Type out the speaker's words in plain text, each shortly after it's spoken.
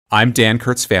I'm Dan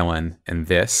Kurtz-Phelan, and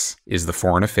this is the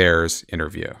Foreign Affairs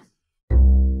Interview.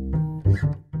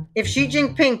 If Xi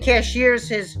Jinping cashiers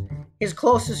his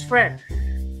closest friend,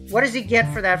 what does he get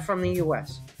for that from the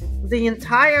U.S.? The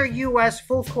entire U.S.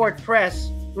 full-court press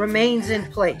remains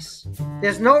in place.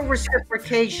 There's no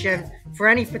reciprocation for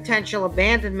any potential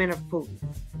abandonment of Putin.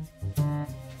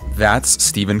 That's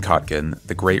Stephen Kotkin,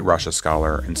 the great Russia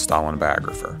scholar and Stalin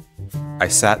biographer. I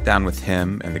sat down with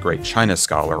him and the great China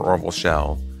scholar Orville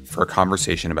Schell for a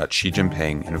conversation about Xi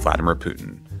Jinping and Vladimir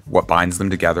Putin, what binds them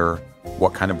together,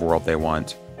 what kind of world they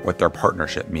want, what their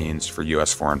partnership means for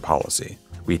U.S. foreign policy.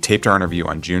 We taped our interview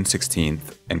on June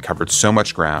 16th and covered so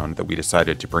much ground that we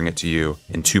decided to bring it to you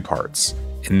in two parts.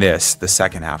 In this, the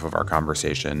second half of our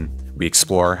conversation, we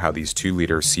explore how these two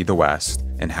leaders see the West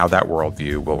and how that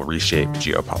worldview will reshape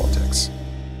geopolitics.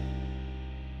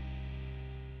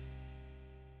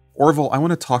 Orville, I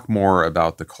want to talk more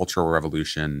about the Cultural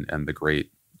Revolution and the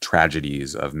great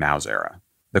tragedies of Mao's era.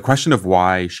 The question of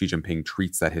why Xi Jinping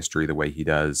treats that history the way he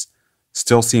does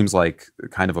still seems like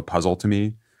kind of a puzzle to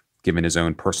me, given his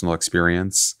own personal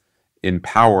experience. In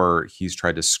power, he's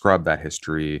tried to scrub that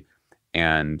history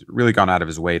and really gone out of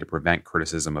his way to prevent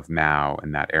criticism of Mao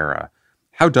in that era.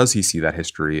 How does he see that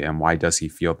history, and why does he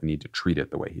feel the need to treat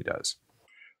it the way he does?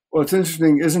 Well, it's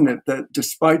interesting, isn't it, that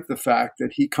despite the fact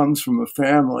that he comes from a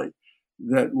family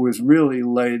that was really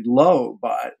laid low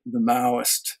by the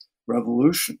Maoist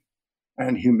revolution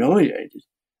and humiliated,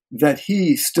 that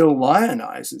he still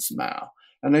lionizes Mao.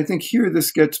 And I think here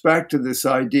this gets back to this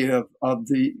idea of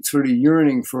the sort of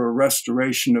yearning for a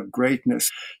restoration of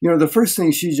greatness. You know, the first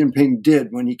thing Xi Jinping did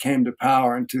when he came to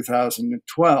power in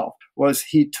 2012 was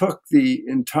he took the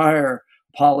entire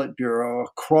Politburo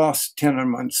across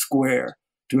Tiananmen Square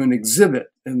to an exhibit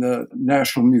in the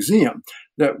National Museum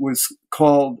that was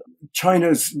called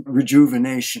China's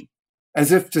Rejuvenation,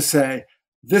 as if to say,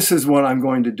 this is what I'm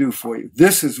going to do for you.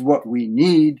 This is what we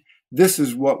need. This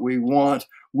is what we want.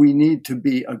 We need to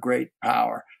be a great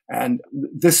power. And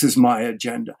this is my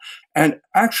agenda. And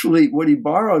actually, what he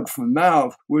borrowed from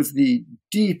Mao was the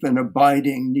deep and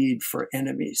abiding need for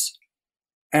enemies.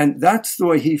 And that's the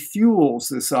way he fuels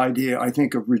this idea, I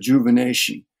think, of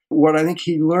rejuvenation. What I think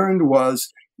he learned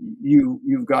was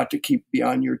you've got to keep be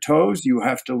on your toes. You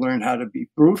have to learn how to be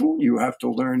brutal. You have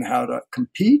to learn how to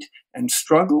compete and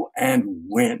struggle and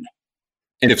win.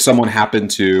 And if someone happened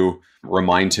to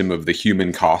remind him of the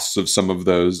human costs of some of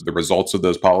those, the results of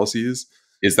those policies,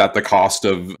 is that the cost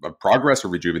of progress or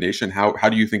rejuvenation? How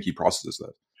do you think he processes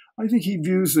that? I think he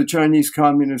views the Chinese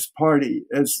Communist Party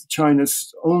as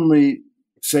China's only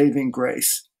saving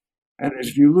grace. And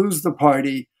if you lose the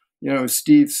party, you know,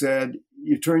 Steve said,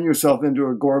 you turn yourself into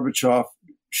a Gorbachev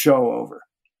show over.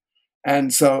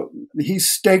 And so he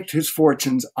staked his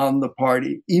fortunes on the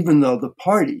party, even though the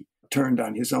party turned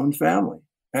on his own family.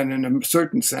 And in a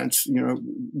certain sense, you know,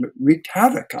 wreaked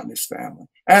havoc on his family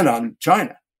and on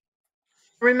China.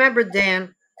 Remember,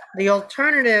 Dan, the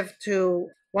alternative to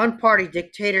one-party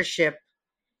dictatorship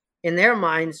in their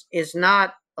minds is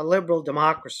not a liberal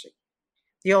democracy.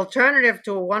 The alternative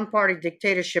to a one-party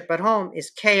dictatorship at home is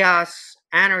chaos,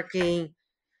 anarchy,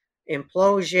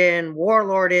 implosion,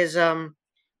 warlordism,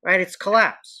 right? It's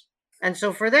collapse. And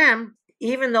so for them,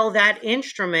 even though that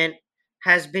instrument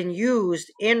has been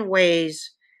used in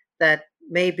ways that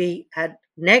maybe had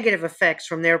negative effects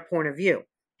from their point of view,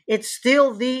 it's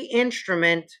still the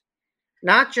instrument,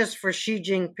 not just for Xi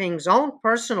Jinping's own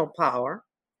personal power,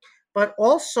 but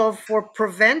also for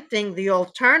preventing the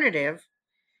alternative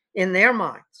in their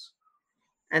minds.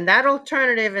 And that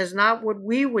alternative is not what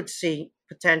we would see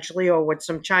potentially, or what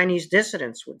some Chinese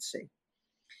dissidents would see.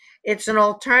 It's an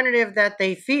alternative that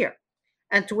they fear.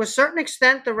 And to a certain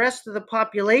extent, the rest of the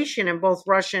population in both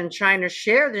Russia and China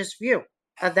share this view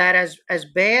that as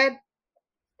bad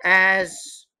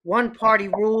as one-party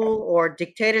rule or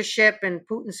dictatorship, in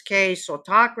Putin's case,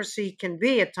 autocracy can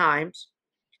be at times,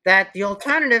 that the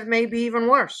alternative may be even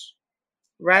worse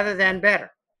rather than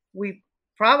better. We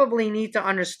probably need to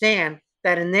understand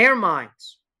that in their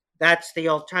minds, that's the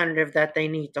alternative that they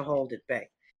need to hold at bay.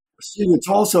 Steve, it's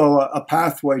also a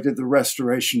pathway to the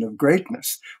restoration of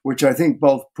greatness, which I think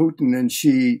both Putin and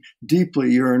Xi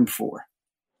deeply yearn for.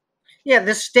 Yeah,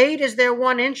 the state is their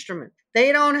one instrument.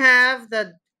 They don't have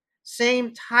the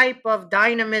same type of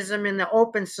dynamism in the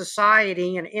open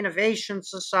society and innovation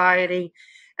society,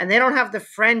 and they don't have the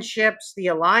friendships, the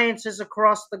alliances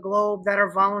across the globe that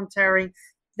are voluntary.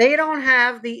 They don't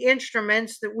have the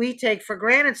instruments that we take for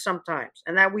granted sometimes,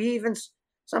 and that we even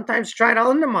sometimes try to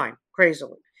undermine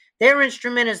crazily. Their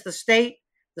instrument is the state.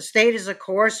 The state is a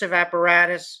coercive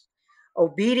apparatus.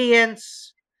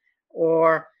 Obedience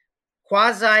or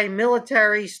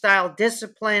quasi-military style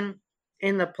discipline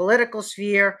in the political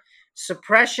sphere,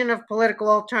 suppression of political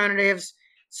alternatives,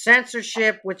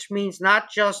 censorship, which means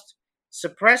not just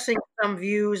suppressing some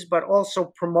views, but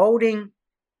also promoting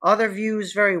other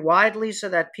views very widely so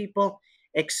that people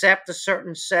accept a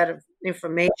certain set of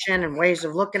information and ways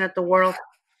of looking at the world.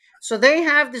 So they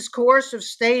have this coercive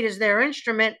state as their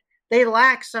instrument. They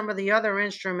lack some of the other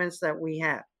instruments that we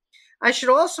have. I should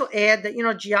also add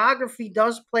that, geography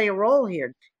does play a role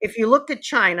here. If you look at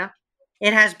China,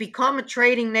 it has become a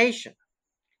trading nation.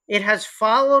 It has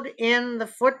followed in the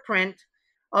footprint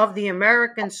of the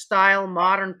American-style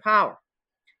modern power.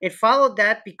 It followed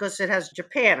that because it has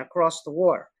Japan across the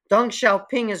water. Deng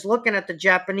Xiaoping is looking at the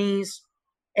Japanese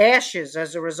ashes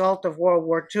as a result of World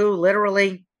War II,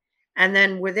 literally, and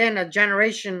then within a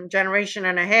generation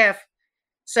and a half,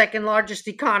 second largest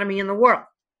economy in the world.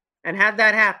 And how'd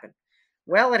that happen?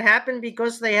 Well, it happened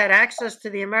because they had access to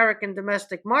the American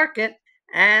domestic market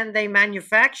and they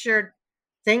manufactured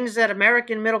things that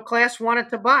American middle class wanted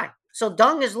to buy. So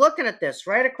Deng is looking at this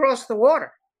right across the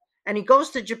water. And he goes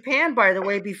to Japan, by the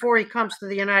way, before he comes to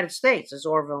the United States, as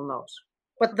Orville knows.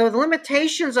 But the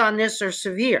limitations on this are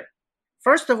severe.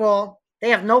 First of all, they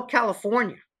have no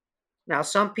California. Now,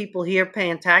 some people here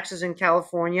paying taxes in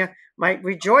California might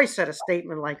rejoice at a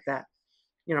statement like that.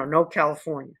 No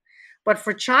California. But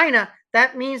for China,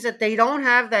 that means that they don't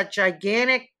have that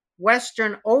gigantic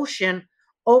Western Ocean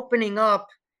opening up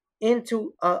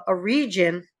into a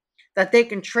region that they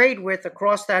can trade with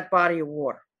across that body of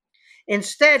water.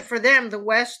 Instead, for them, the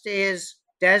West is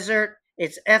desert.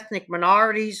 It's ethnic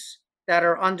minorities that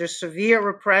are under severe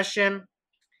repression.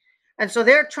 And so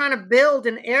they're trying to build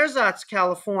an ersatz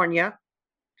California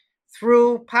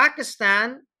through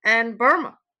Pakistan and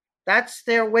Burma. That's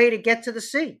their way to get to the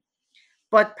sea.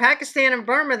 But Pakistan and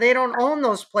Burma, they don't own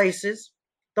those places.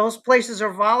 Those places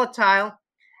are volatile,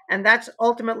 and that's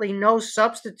ultimately no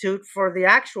substitute for the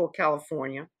actual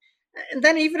California. And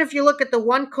then even if you look at the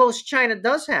one coast China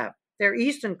does have, their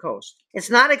eastern coast, it's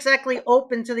not exactly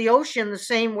open to the ocean the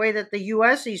same way that the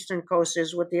U.S. eastern coast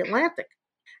is with the Atlantic.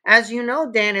 As you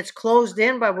know, Dan, it's closed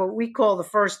in by what we call the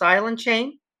first island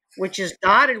chain, which is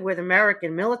dotted with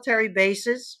American military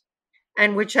bases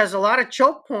and which has a lot of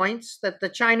choke points that the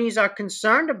Chinese are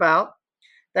concerned about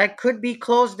that could be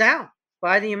closed down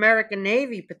by the American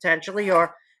Navy potentially,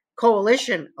 or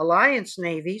coalition alliance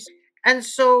navies. And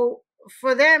so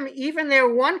for them, even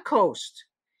their one coast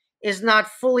is not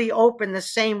fully open the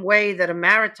same way that a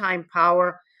maritime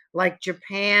power like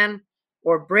Japan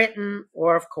or Britain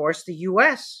or, of course, the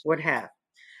US would have.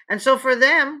 And so for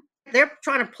them, they're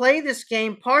trying to play this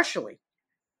game partially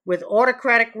with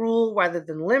autocratic rule rather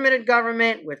than limited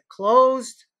government, with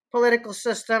closed political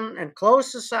system and closed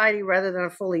society rather than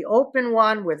a fully open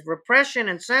one, with repression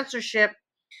and censorship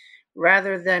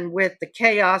rather than with the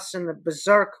chaos and the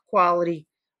berserk quality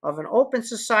of an open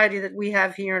society that we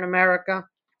have here in America.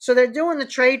 So they're doing the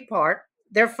trade part.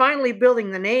 They're finally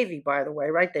building the Navy, by the way,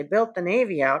 right? They built the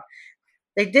Navy out.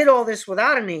 They did all this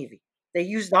without a Navy. They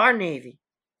used our Navy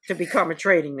to become a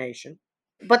trading nation.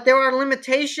 But there are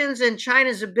limitations in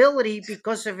China's ability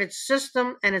because of its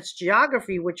system and its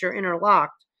geography, which are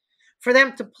interlocked, for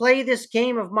them to play this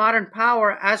game of modern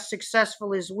power as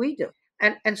successful as we do.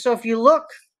 And so if you look,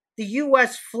 the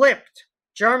U.S. flipped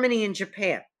Germany and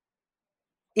Japan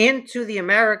into the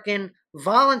American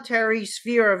voluntary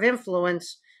sphere of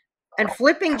influence, and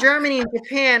flipping Germany and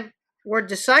Japan were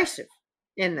decisive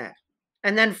in that.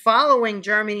 And then following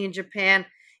Germany and Japan,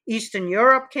 Eastern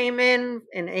Europe came in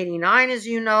 89, as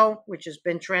you know, which has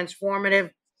been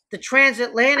transformative. The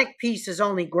transatlantic piece has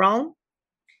only grown,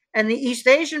 and the East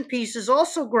Asian piece has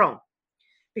also grown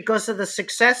because of the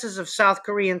successes of South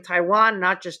Korea and Taiwan,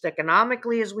 not just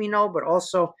economically, as we know, but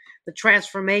also the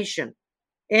transformation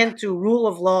into rule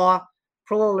of law,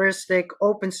 pluralistic,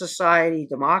 open society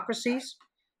democracies.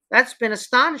 That's been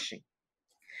astonishing.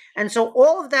 And so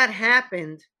all of that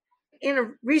happened in a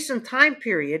recent time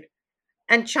period,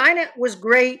 and China was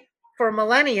great for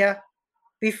millennia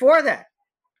before that.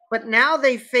 But now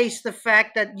they face the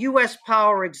fact that U.S.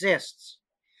 power exists.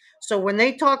 So when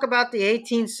they talk about the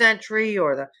 18th century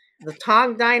or the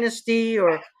Tang Dynasty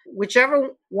or whichever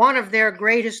one of their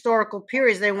great historical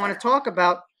periods they want to talk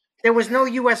about, there was no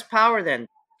U.S. power then.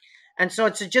 And so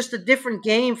it's just a different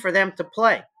game for them to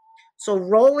play. So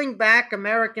rolling back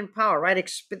American power, right?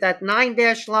 That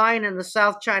 9-dash line in the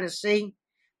South China Sea,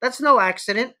 that's no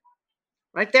accident,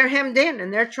 right? They're hemmed in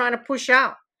and they're trying to push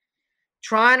out,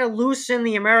 trying to loosen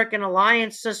the American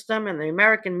alliance system and the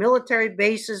American military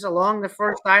bases along the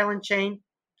first island chain.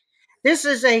 This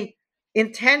is a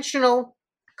intentional,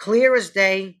 clear as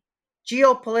day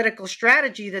geopolitical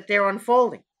strategy that they're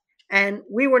unfolding. And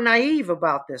we were naive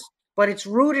about this, but it's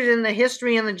rooted in the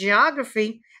history and the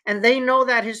geography, and they know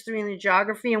that history and the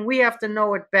geography, and we have to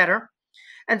know it better.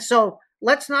 And so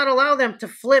let's not allow them to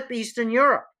flip Eastern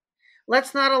Europe.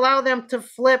 Let's not allow them to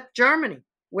flip Germany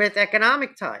with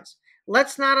economic ties.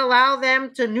 Let's not allow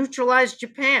them to neutralize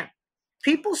Japan.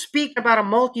 People speak about a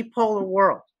multipolar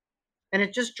world, and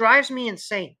it just drives me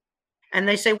insane. And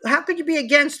they say, how could you be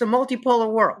against a multipolar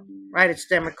world, right? It's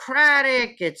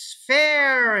democratic, it's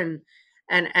fair,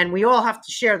 and we all have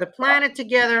to share the planet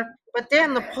together. But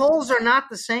then the poles are not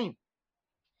the same.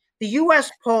 The U.S.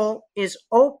 pole is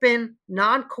open,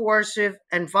 non-coercive,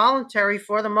 and voluntary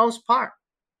for the most part.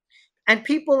 And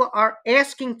people are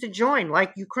asking to join,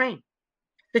 like Ukraine.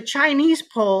 The Chinese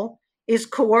pole is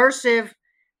coercive,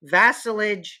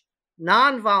 vassalage,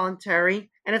 non-voluntary,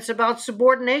 and it's about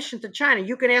subordination to China.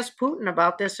 You can ask Putin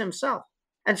about this himself.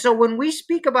 And so when we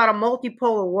speak about a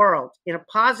multipolar world in a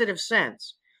positive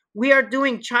sense, we are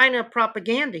doing China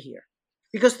propaganda here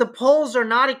because the poles are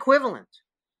not equivalent.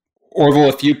 Orville,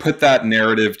 if you put that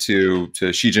narrative to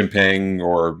Xi Jinping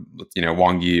or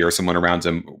Wang Yi or someone around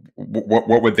him,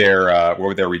 what would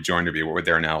their rejoinder be? What would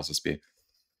their analysis be?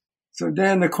 So,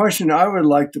 Dan, the question I would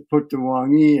like to put to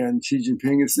Wang Yi and Xi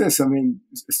Jinping is this. I mean,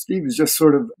 Steve has just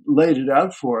sort of laid it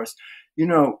out for us.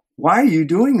 Why are you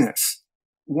doing this?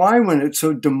 Why, when it's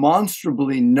so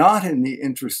demonstrably not in the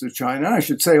interest of China, I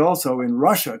should say also in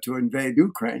Russia to invade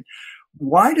Ukraine,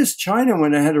 why does China,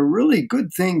 when it had a really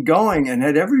good thing going and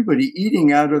had everybody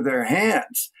eating out of their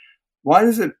hands, why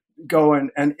does it go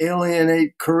and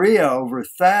alienate Korea over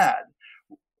THAAD?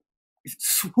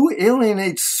 Who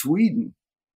alienates Sweden?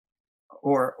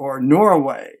 Or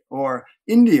Norway or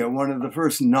India, one of the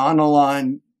first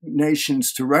non-aligned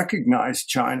nations to recognize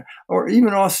China, or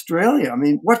even Australia. I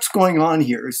mean, what's going on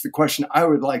here is the question I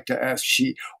would like to ask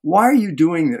Xi. Why are you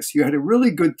doing this? You had a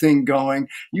really good thing going.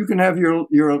 You can have your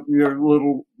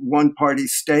little one-party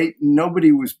state.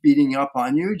 Nobody was beating up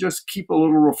on you. Just keep a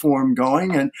little reform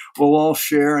going and we'll all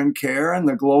share and care and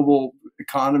the global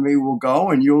economy will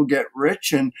go and you'll get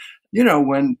rich. And,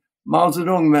 when Mao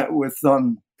Zedong met with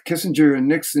Kissinger and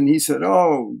Nixon, he said,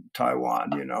 oh,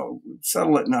 Taiwan,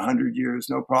 settle it in 100 years,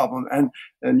 no problem.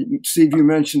 And Steve, you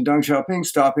mentioned Deng Xiaoping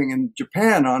stopping in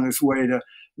Japan on his way to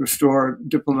restore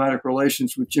diplomatic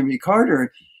relations with Jimmy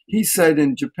Carter. He said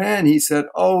in Japan, he said,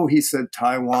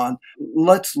 Taiwan,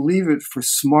 let's leave it for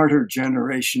smarter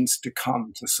generations to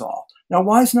come to solve. Now,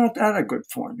 why is not that a good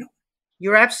formula?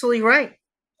 You're absolutely right.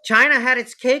 China had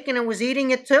its cake and it was eating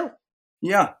it too.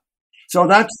 Yeah. So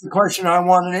that's the question I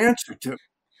want an answer to.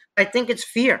 I think it's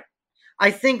fear.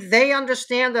 I think they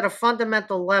understand at a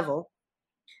fundamental level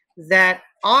that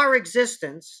our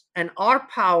existence and our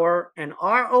power and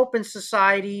our open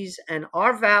societies and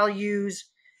our values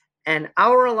and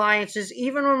our alliances,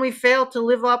 even when we fail to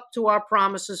live up to our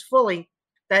promises fully,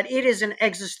 that it is an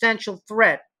existential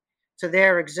threat to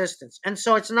their existence. And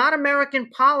so it's not American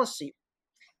policy.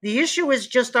 The issue is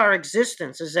just our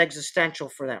existence is existential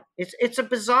for them. It's a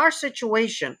bizarre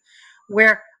situation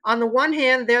where on the one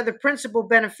hand, they're the principal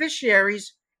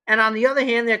beneficiaries, and on the other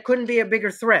hand, there couldn't be a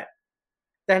bigger threat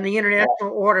than the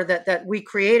international order that we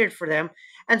created for them.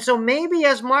 And so maybe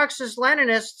as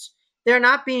Marxist-Leninists, they're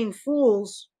not being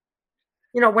fools,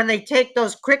 when they take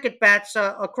those cricket bats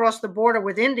across the border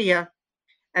with India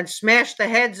and smash the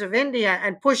heads of India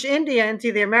and push India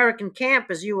into the American camp,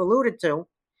 as you alluded to.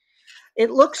 It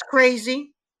looks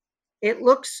crazy. It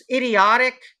looks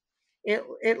idiotic.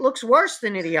 It looks worse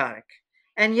than idiotic.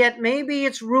 And yet maybe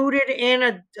it's rooted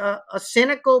in a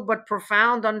cynical but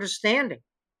profound understanding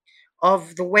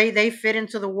of the way they fit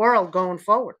into the world going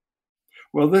forward.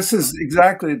 Well, this is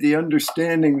exactly the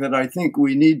understanding that I think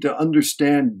we need to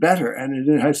understand better. And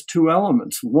it has two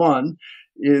elements. One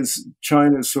is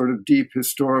China's sort of deep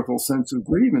historical sense of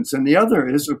grievance. And the other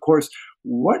is, of course,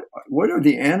 what are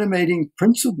the animating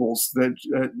principles that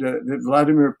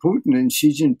Vladimir Putin and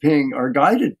Xi Jinping are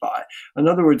guided by? In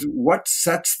other words, what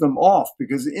sets them off?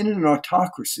 Because in an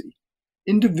autocracy,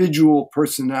 individual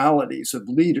personalities of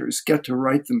leaders get to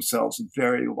write themselves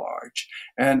very large.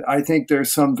 And I think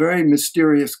there's some very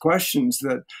mysterious questions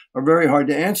that are very hard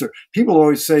to answer. People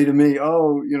always say to me,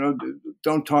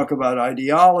 don't talk about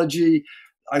ideology.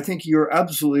 I think you're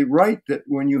absolutely right that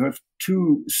when you have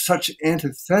two such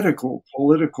antithetical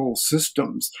political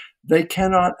systems, they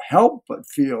cannot help but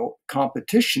feel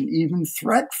competition, even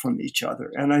threat from each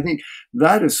other. And I think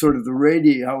that is sort of the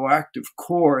radioactive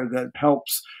core that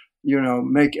helps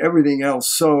make everything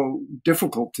else so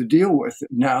difficult to deal with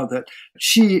now that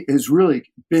Xi has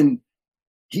really been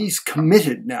He's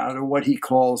committed now to what he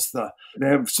calls they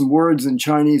have some words in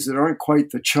Chinese that aren't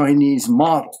quite the Chinese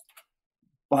model,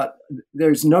 but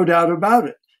there's no doubt about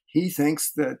it. He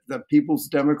thinks that the people's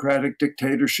democratic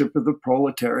dictatorship of the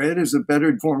proletariat is a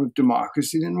better form of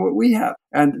democracy than what we have.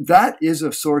 And that is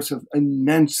a source of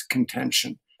immense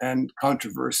contention and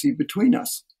controversy between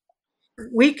us.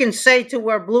 We can say till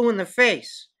we're blue in the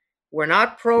face, we're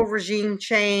not pro-regime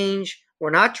change, we're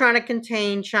not trying to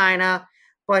contain China,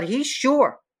 but he's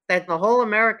sure that the whole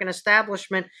American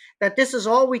establishment, that this is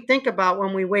all we think about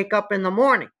when we wake up in the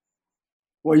morning.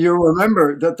 Well, you'll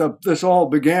remember that this all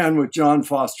began with John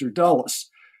Foster Dulles,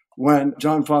 when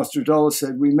John Foster Dulles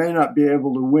said, we may not be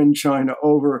able to win China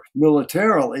over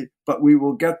militarily, but we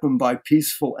will get them by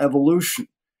peaceful evolution,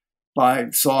 by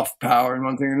soft power and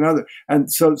one thing or another.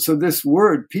 And so this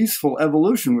word, peaceful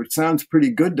evolution, which sounds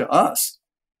pretty good to us,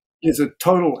 is a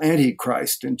total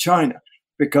antichrist in China,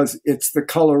 because it's the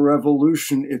color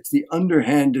revolution. It's the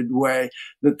underhanded way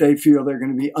that they feel they're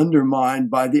going to be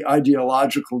undermined by the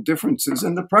ideological differences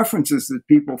and the preferences that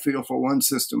people feel for one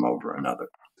system over another.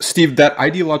 Steve, that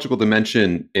ideological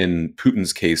dimension in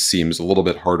Putin's case seems a little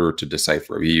bit harder to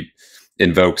decipher. He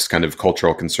invokes kind of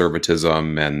cultural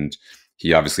conservatism, and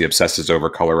he obviously obsesses over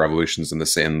color revolutions in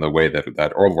the way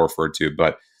that Orwell referred to,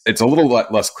 but it's a little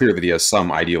less clear that he has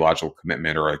some ideological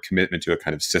commitment or a commitment to a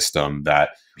kind of system that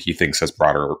he thinks has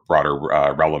broader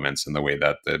relevance in the way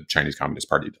that the Chinese Communist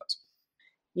Party does.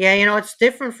 Yeah, it's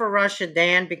different for Russia,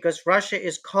 Dan, because Russia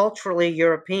is culturally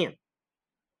European.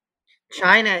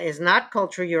 China is not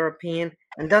culturally European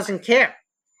and doesn't care.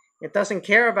 It doesn't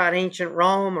care about ancient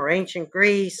Rome or ancient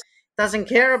Greece. It doesn't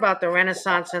care about the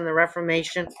Renaissance and the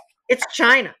Reformation. It's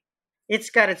China.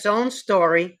 It's got its own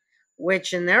story,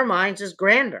 which in their minds is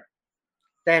grander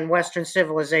than Western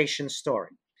civilization's story.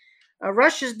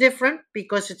 Russia's different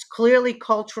because it's clearly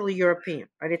culturally European,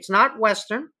 right? It's not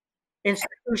Western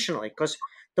institutionally, because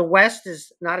the West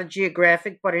is not a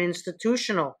geographic but an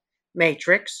institutional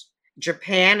matrix.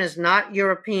 Japan is not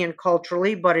European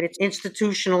culturally, but it's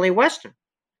institutionally Western.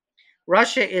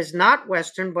 Russia is not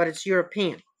Western, but it's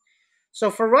European.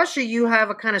 So for Russia, you have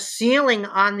a kind of ceiling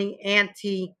on the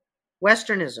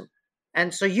anti-Westernism.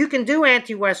 And so you can do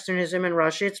anti-Westernism in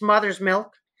Russia. It's mother's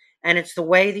milk, and it's the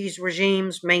way these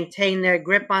regimes maintain their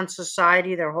grip on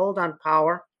society, their hold on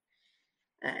power,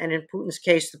 and in Putin's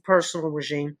case, the personal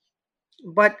regime.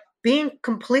 But being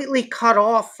completely cut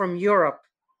off from Europe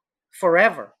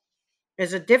forever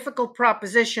is a difficult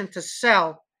proposition to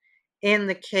sell in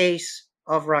the case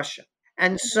of Russia.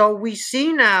 And so we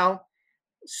see now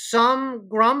some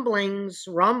rumblings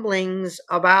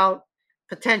about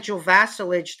potential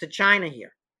vassalage to China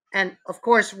here. And of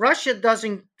course, Russia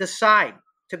doesn't decide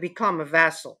to become a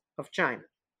vassal of China.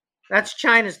 That's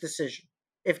China's decision.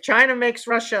 If China makes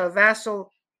Russia a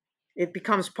vassal, it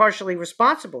becomes partially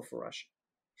responsible for Russia.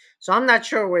 So I'm not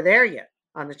sure we're there yet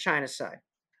on the China side.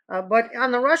 But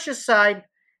on the Russia side,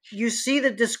 you see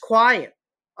the disquiet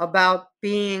about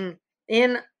being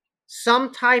in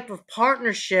some type of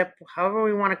partnership, however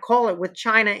we want to call it, with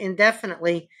China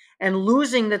indefinitely and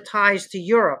losing the ties to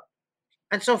Europe.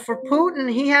 And so for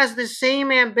Putin, he has the same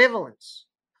ambivalence.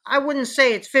 I wouldn't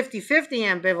say it's 50-50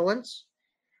 ambivalence,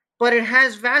 but it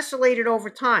has vacillated over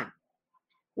time,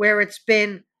 where it's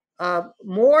been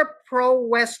more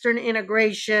pro-Western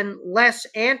integration, less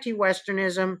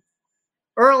anti-Westernism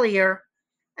earlier,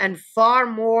 and far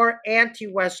more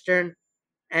anti-Western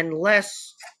and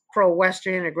less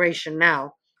pro-Western integration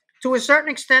now. To a certain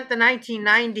extent, the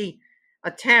 1990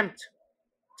 attempt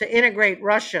to integrate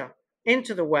Russia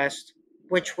into the West,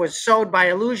 which was sowed by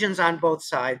illusions on both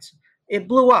sides, it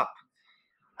blew up.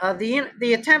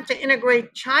 The attempt to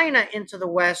integrate China into the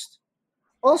West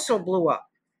also blew up,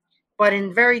 but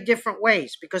in very different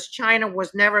ways, because China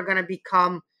was never going to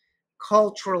become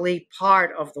culturally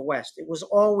part of the West. It was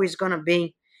always going to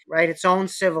be, right, its own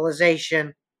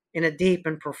civilization in a deep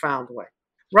and profound way.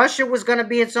 Russia was going to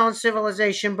be its own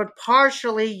civilization, but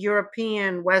partially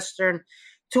European, Western,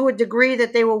 to a degree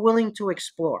that they were willing to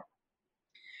explore.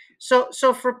 So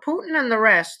for Putin and the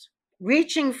rest,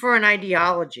 reaching for an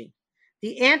ideology,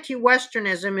 the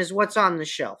anti-Westernism is what's on the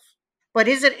shelf. But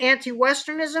is it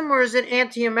anti-Westernism or is it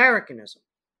anti-Americanism?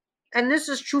 And this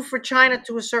is true for China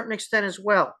to a certain extent as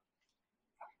well.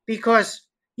 Because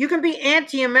you can be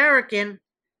anti-American,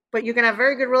 but you can have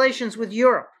very good relations with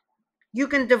Europe. You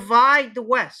can divide the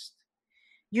West.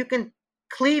 You can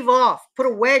cleave off, put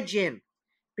a wedge in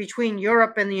between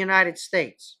Europe and the United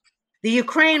States. The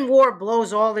Ukraine war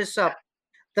blows all this up.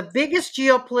 The biggest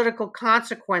geopolitical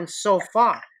consequence so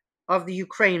far of the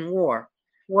Ukraine war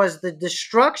was the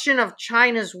destruction of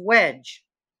China's wedge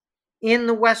in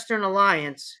the Western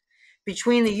alliance,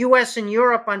 between the US and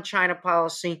Europe on China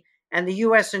policy and the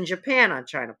US and Japan on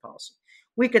China policy.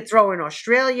 We could throw in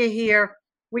Australia here.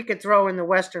 We could throw in the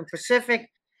Western Pacific.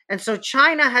 And so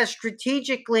China has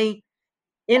strategically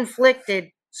inflicted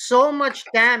so much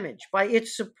damage by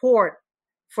its support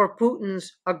for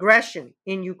Putin's aggression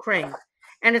in Ukraine.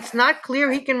 And it's not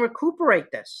clear he can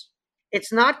recuperate this.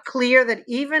 It's not clear that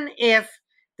even if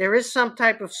there is some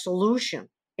type of solution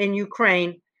in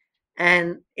Ukraine,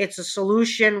 and it's a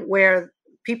solution where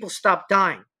people stop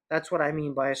dying, that's what I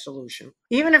mean by a solution.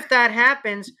 Even if that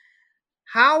happens,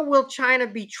 how will China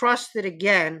be trusted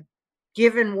again,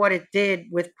 given what it did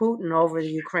with Putin over the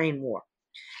Ukraine war?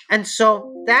 And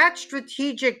so that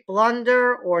strategic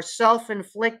blunder or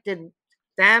self-inflicted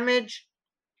damage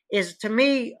is, to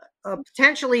me,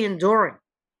 potentially enduring.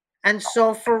 And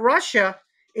so for Russia,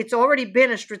 it's already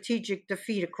been a strategic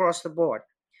defeat across the board.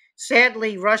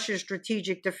 Sadly, Russia's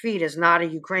strategic defeat is not a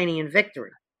Ukrainian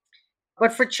victory.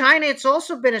 But for China, it's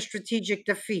also been a strategic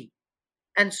defeat.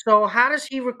 And so how does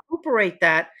he recuperate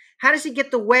that? How does he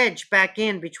get the wedge back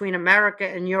in between America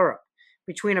and Europe,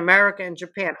 between America and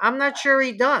Japan? I'm not sure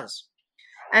he does.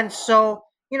 And so,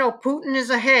 Putin is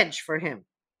a hedge for him.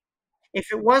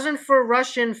 If it wasn't for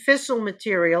Russian fissile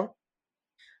material,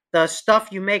 the stuff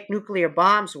you make nuclear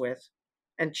bombs with,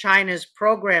 and China's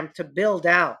program to build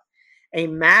out a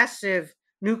massive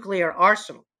nuclear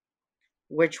arsenal,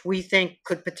 which we think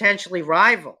could potentially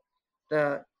rival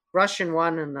the Russian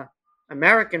one and the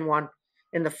American one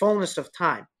in the fullness of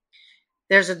time.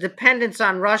 There's a dependence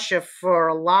on Russia for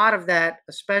a lot of that,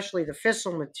 especially the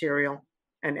fissile material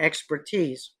and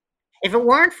expertise. If it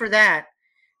weren't for that,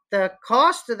 the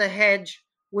cost of the hedge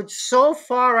would so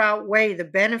far outweigh the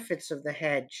benefits of the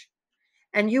hedge,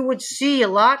 and you would see a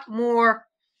lot more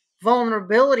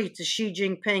vulnerability to Xi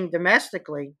Jinping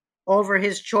domestically over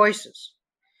his choices.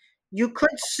 You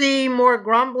could see more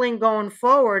grumbling going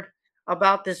forward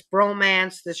about this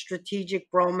bromance, the strategic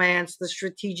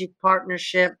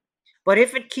partnership. But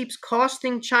if it keeps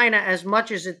costing China as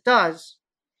much as it does,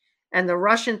 and the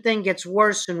Russian thing gets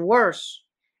worse and worse,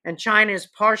 and China is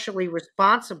partially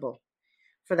responsible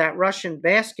for that Russian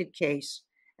basket case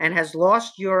and has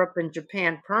lost Europe and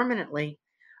Japan permanently,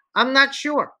 I'm not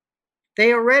sure.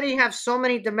 They already have so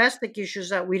many domestic issues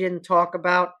that we didn't talk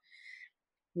about.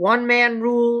 One-man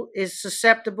rule is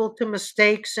susceptible to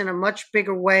mistakes in a much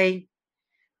bigger way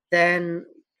than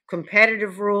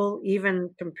competitive rule, even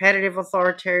competitive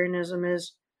authoritarianism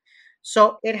is.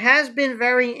 So it has been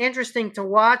very interesting to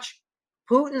watch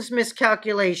Putin's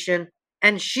miscalculation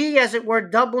and Xi, as it were,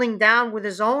 doubling down with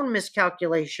his own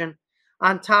miscalculation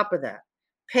on top of that,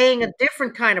 paying a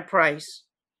different kind of price,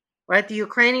 right? The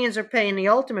Ukrainians are paying the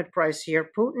ultimate price here.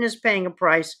 Putin is paying a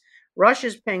price,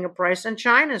 Russia's paying a price, and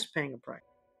China is paying a price.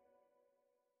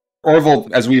 Orville,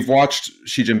 as we've watched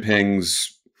Xi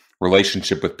Jinping's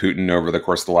relationship with Putin over the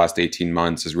course of the last 18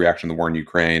 months, his reaction to the war in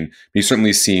Ukraine, he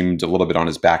certainly seemed a little bit on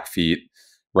his back feet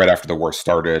right after the war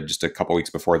started. Just a couple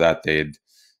weeks before that, they'd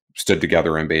stood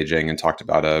together in Beijing and talked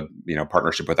about a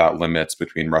partnership without limits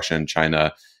between Russia and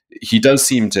China. He does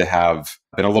seem to have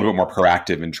been a little bit more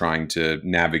proactive in trying to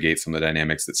navigate some of the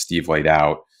dynamics that Steve laid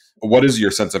out. What is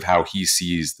your sense of how he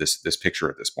sees this picture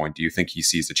at this point? Do you think he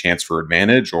sees a chance for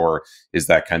advantage, or is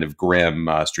that kind of grim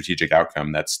strategic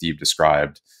outcome that Steve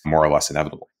described more or less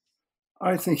inevitable?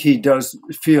 I think he does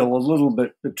feel a little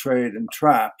bit betrayed and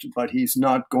trapped, but he's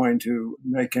not going to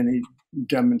make any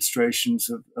demonstrations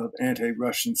of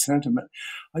anti-Russian sentiment.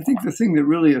 I think the thing that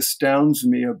really astounds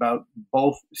me about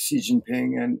both Xi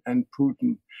Jinping and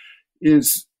Putin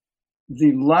is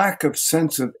the lack of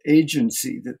sense of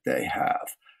agency that they have,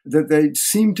 that they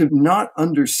seem to not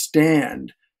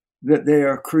understand that they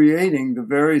are creating the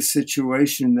very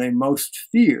situation they most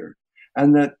fear,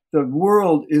 and that the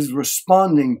world is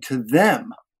responding to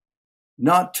them,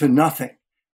 not to nothing.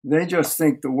 They just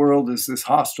think the world is this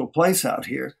hostile place out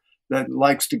here that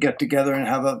likes to get together and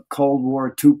have a Cold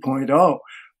War 2.0.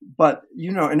 But,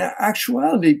 in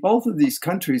actuality, both of these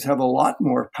countries have a lot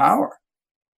more power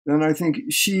than I think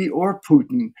Xi or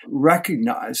Putin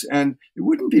recognize. And it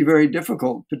wouldn't be very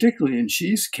difficult, particularly in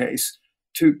Xi's case,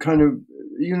 to kind of,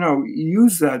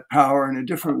 use that power in a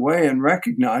different way and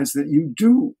recognize that you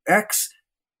do X,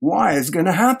 Y is going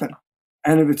to happen.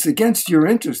 And if it's against your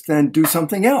interest, then do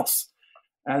something else.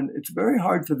 And it's very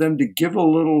hard for them to give a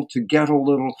little, to get a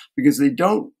little, because they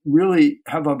don't really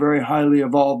have a very highly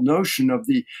evolved notion of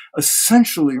the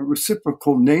essentially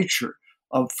reciprocal nature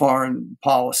of foreign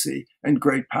policy and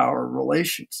great power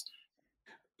relations.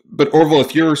 But Orville,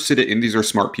 if you're sitting, and these are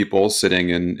smart people sitting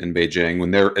in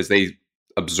Beijing, as they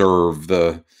observe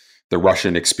the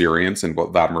Russian experience and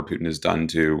what Vladimir Putin has done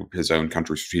to his own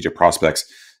country's strategic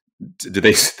prospects, do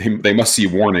they must see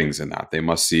warnings in that. They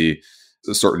must see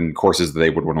certain courses that they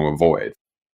would want to avoid.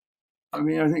 I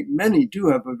mean, I think many do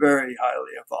have a very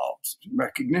highly evolved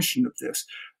recognition of this.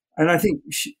 And I think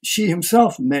she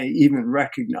himself may even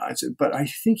recognize it, but I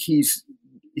think he's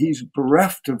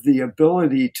bereft of the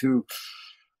ability to,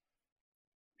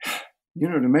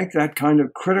 to make that kind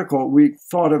of critical. We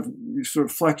thought of sort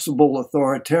of flexible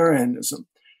authoritarianism.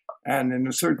 And in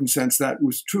a certain sense, that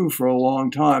was true for a long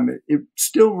time. It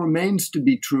still remains to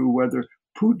be true whether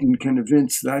Putin can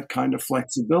evince that kind of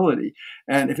flexibility.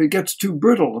 And if it gets too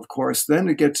brittle, of course, then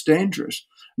it gets dangerous.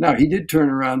 Now, he did turn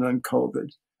around on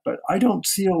COVID, but I don't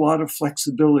see a lot of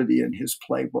flexibility in his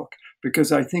playbook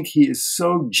because I think he is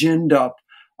so ginned up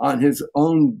on his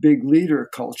own big leader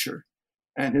culture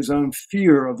and his own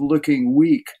fear of looking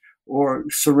weak or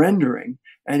surrendering.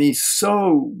 And he's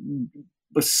so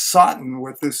besotted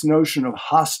with this notion of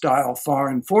hostile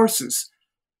foreign forces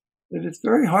that it's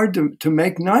very hard to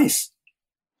make nice.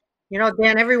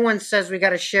 Dan, everyone says we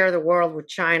got to share the world with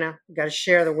China. We got to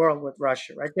share the world with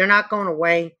Russia, right? They're not going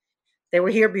away. They were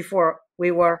here before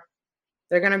we were.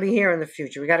 They're going to be here in the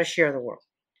future. We got to share the world.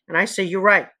 And I say, you're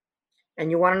right.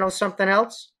 And you want to know something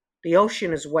else? The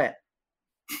ocean is wet.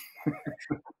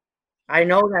 I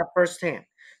know that firsthand.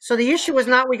 So the issue is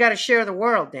not we got to share the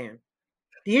world, Dan.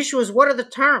 The issue is what are the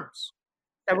terms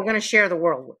that we're going to share the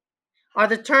world with? Are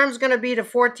the terms going to be the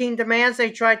 14 demands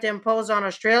they tried to impose on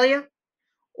Australia?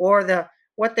 Or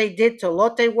what they did to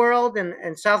Lotte World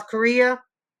and South Korea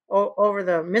over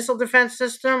the missile defense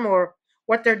system? Or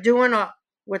what they're doing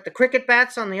with the cricket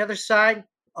bats on the other side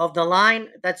of the line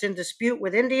that's in dispute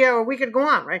with India? Or we could go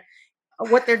on, right?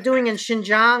 What they're doing in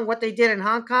Xinjiang, what they did in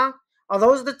Hong Kong. Are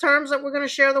those the terms that we're going to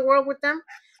share the world with them?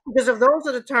 Because if those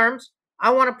are the terms,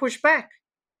 I want to push back.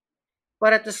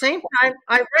 But at the same time,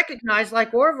 I recognize,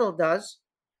 like Orville does,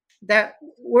 that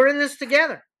we're in this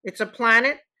together. It's a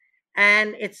planet,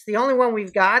 and it's the only one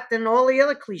we've got, than all the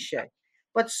other cliche.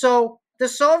 But so the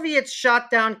Soviets shot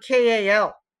down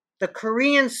KAL, the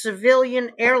Korean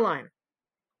civilian airliner.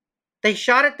 They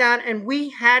shot it down, and we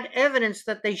had evidence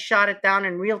that they shot it down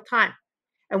in real time.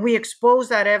 And we exposed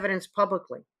that evidence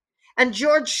publicly. And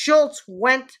George Shultz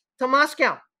went to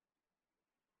Moscow.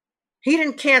 He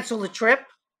didn't cancel the trip.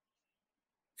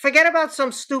 Forget about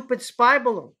some stupid spy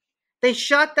balloon. They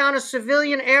shot down a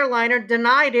civilian airliner,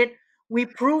 denied it. We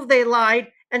proved they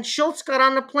lied, and Shultz got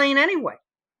on the plane anyway.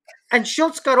 And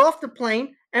Shultz got off the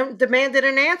plane and demanded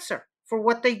an answer for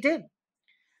what they did.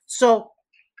 So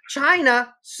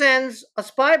China sends a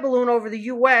spy balloon over the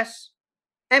U.S.,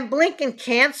 and Blinken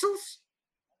cancels?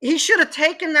 He should have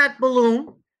taken that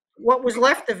balloon, what was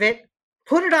left of it,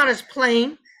 put it on his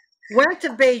plane, went to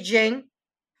Beijing,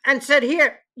 and said,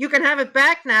 here, you can have it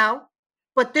back now,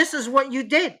 but this is what you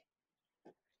did.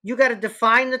 You got to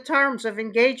define the terms of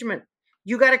engagement.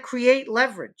 You got to create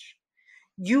leverage.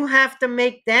 You have to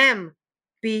make them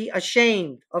be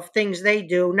ashamed of things they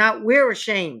do, not we're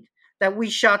ashamed that we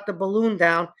shot the balloon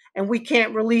down and we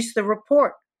can't release the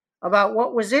report about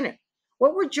what was in it.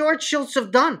 What would George Shultz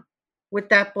have done with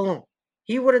that balloon?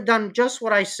 He would have done just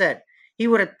what I said. He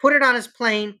would have put it on his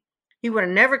plane. He would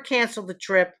have never canceled the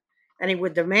trip, and he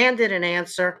would have demanded an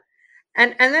answer.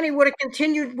 And then he would have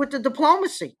continued with the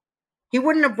diplomacy. He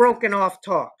wouldn't have broken off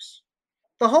talks.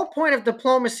 The whole point of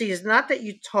diplomacy is not that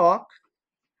you talk,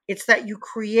 it's that you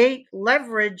create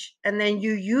leverage, and then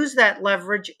you use that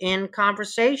leverage in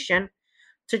conversation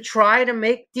to try to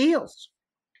make deals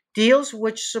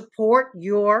which support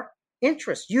your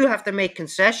interests. You have to make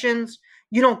concessions.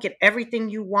 You don't get everything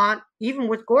you want. Even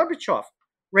with Gorbachev,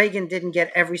 Reagan didn't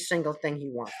get every single thing he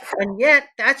wanted. And yet,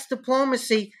 that's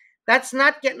diplomacy. That's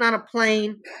not getting on a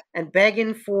plane and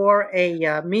begging for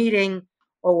a meeting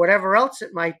or whatever else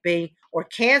it might be, or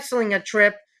canceling a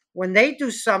trip when they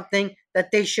do something that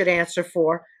they should answer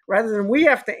for, rather than we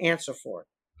have to answer for it.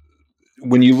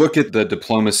 When you look at the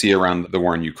diplomacy around the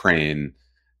war in Ukraine,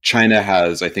 China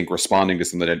has, I think, responding to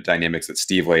some of the dynamics that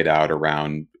Steve laid out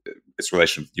around its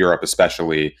relation with Europe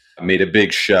especially, made a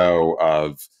big show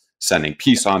of sending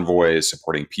peace envoys,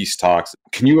 supporting peace talks.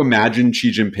 Can you imagine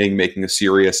Xi Jinping making a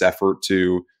serious effort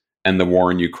to end the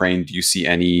war in Ukraine? Do you see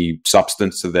any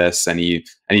substance to this? Anything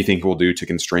he will do to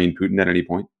constrain Putin at any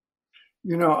point?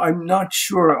 I'm not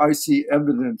sure I see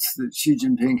evidence that Xi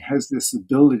Jinping has this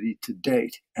ability to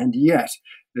date. And yet,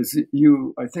 as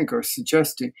you, I think, are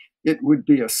suggesting, it would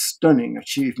be a stunning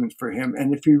achievement for him.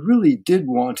 And if he really did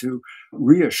want to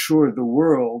reassure the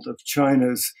world of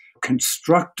China's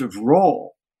constructive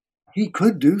role, he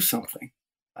could do something.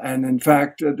 And in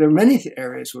fact, there are many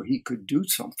areas where he could do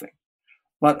something.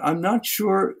 But I'm not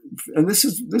sure, and this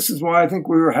is why I think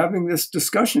we were having this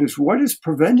discussion, is what is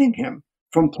preventing him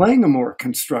from playing a more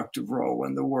constructive role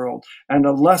in the world and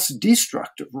a less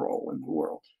destructive role in the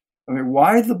world. I mean,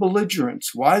 why the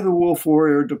belligerence? Why the wolf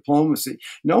warrior diplomacy?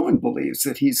 No one believes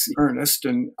that he's earnest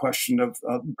in question of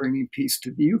bringing peace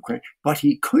to the Ukraine, but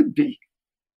he could be.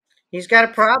 He's got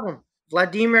a problem.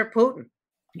 Vladimir Putin.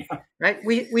 Yeah. Right?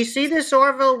 We see this,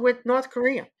 Orville, with North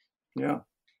Korea. Yeah.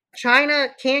 China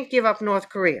can't give up North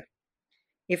Korea.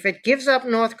 If it gives up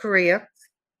North Korea,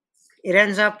 it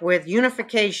ends up with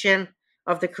unification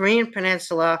of the Korean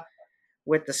Peninsula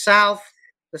with the South,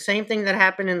 the same thing that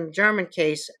happened in the German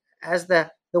case, as the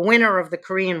winner of the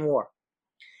Korean War.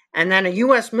 And then a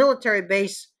U.S. military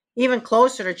base even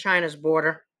closer to China's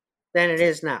border than it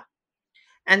is now.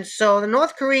 And so the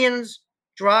North Koreans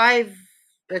drive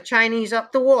the Chinese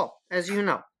up the wall, as you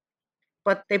know.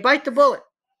 But they bite the bullet.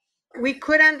 We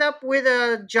could end up with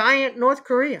a giant North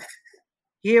Korea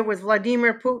here with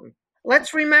Vladimir Putin.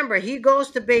 Let's remember, he goes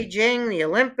to Beijing, the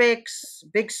Olympics,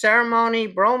 big ceremony,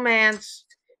 bromance,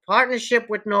 partnership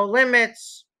with no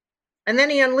limits, and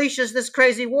then he unleashes this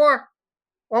crazy war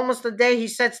almost the day he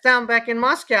sets down back in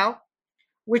Moscow,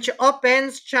 which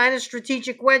upends China's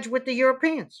strategic wedge with the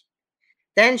Europeans.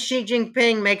 Then Xi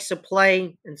Jinping makes a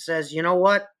play and says, you know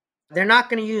what? They're not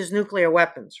going to use nuclear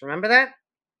weapons. Remember that?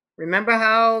 Remember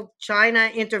how China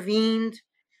intervened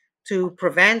to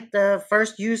prevent the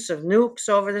first use of nukes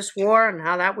over this war and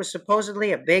how that was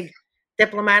supposedly a big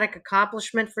diplomatic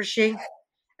accomplishment for Xi?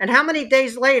 And how many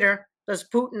days later does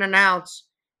Putin announce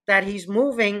that he's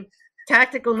moving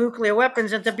tactical nuclear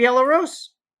weapons into Belarus?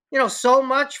 You know, so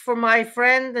much for my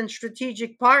friend and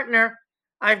strategic partner.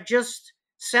 I've just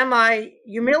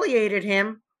semi-humiliated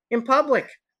him in public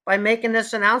by making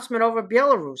this announcement over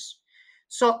Belarus.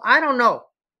 So I don't know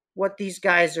what these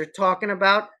guys are talking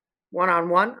about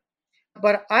one-on-one,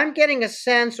 but I'm getting a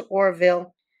sense,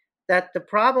 Orville, that the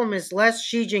problem is less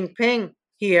Xi Jinping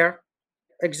here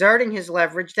exerting his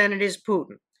leverage than it is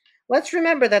Putin. Let's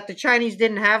remember that the Chinese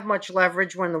didn't have much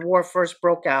leverage when the war first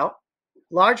broke out,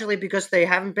 largely because they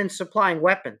haven't been supplying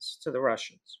weapons to the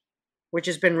Russians, which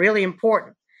has been really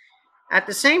important. At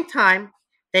the same time,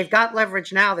 they've got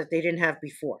leverage now that they didn't have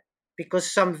before, because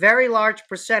some very large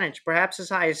percentage, perhaps as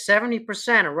high as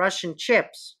 70% of Russian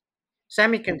chips,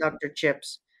 semiconductor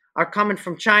chips, are coming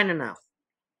from China now.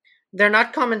 They're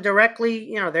not coming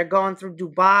directly, they're going through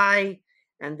Dubai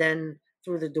and then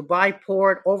through the Dubai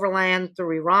port, overland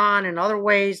through Iran and other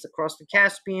ways, across the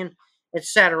Caspian,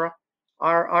 etc.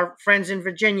 Our friends in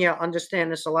Virginia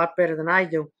understand this a lot better than I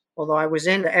do, although I was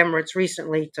in the Emirates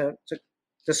recently to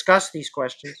discuss these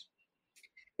questions.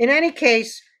 In any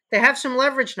case, they have some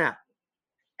leverage now.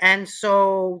 And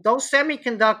so those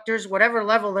semiconductors, whatever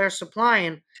level they're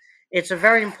supplying, it's a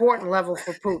very important level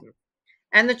for Putin.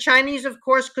 And the Chinese, of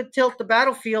course, could tilt the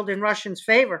battlefield in Russians'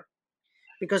 favor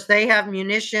because they have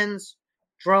munitions,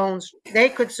 drones. They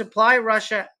could supply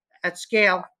Russia at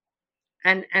scale.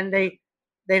 And they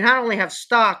not only have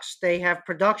stocks, they have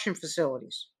production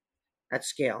facilities at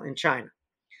scale in China.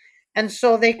 And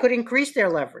so they could increase their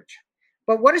leverage.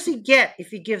 But what does he get if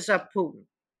he gives up Putin?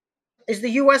 Is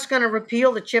the U.S. going to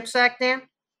repeal the CHIPS Act, Dan?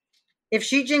 If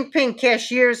Xi Jinping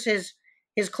cashiers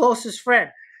his closest friend,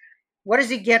 what does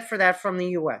he get for that from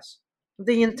the U.S.?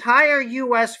 The entire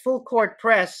U.S. full court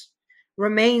press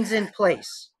remains in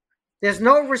place. There's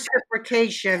no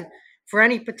reciprocation for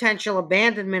any potential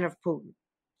abandonment of Putin.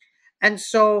 And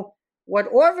so what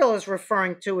Orville is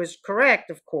referring to is correct,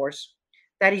 of course,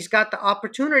 that he's got the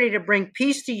opportunity to bring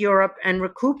peace to Europe and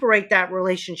recuperate that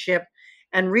relationship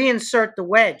and reinsert the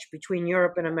wedge between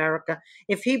Europe and America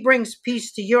if he brings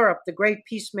peace to Europe, the great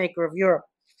peacemaker of Europe.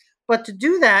 But to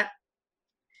do that,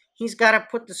 he's got to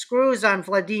put the screws on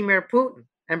Vladimir Putin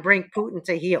and bring Putin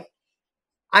to heel.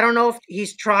 I don't know if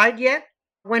he's tried yet.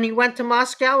 When he went to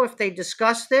Moscow, if they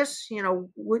discussed this,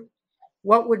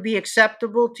 what would be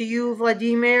acceptable to you,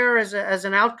 Vladimir, as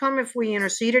an outcome if we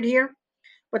interceded here?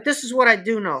 But this is what I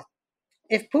do know.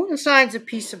 If Putin signs a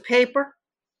piece of paper,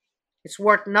 it's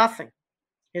worth nothing.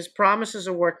 His promises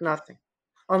are worth nothing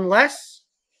unless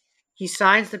he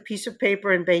signs the piece of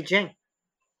paper in Beijing.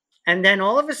 And then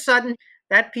all of a sudden,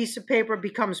 that piece of paper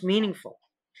becomes meaningful.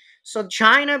 So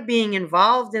China being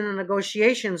involved in the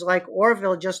negotiations, like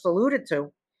Orville just alluded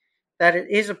to, that it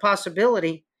is a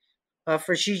possibility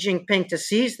for Xi Jinping to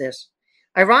seize this.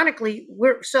 Ironically,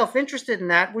 we're self-interested in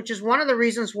that, which is one of the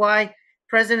reasons why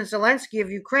President Zelensky of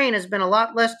Ukraine has been a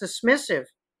lot less dismissive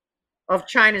of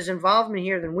China's involvement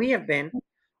here than we have been,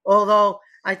 although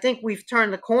I think we've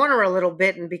turned the corner a little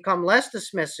bit and become less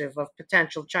dismissive of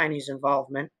potential Chinese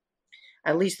involvement.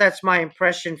 At least that's my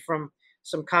impression from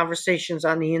some conversations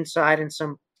on the inside and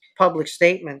some public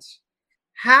statements.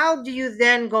 How do you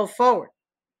then go forward?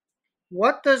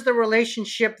 what does the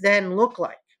relationship then look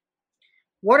like?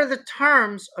 What are the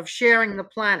terms of sharing the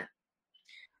planet?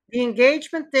 The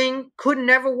engagement thing could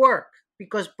never work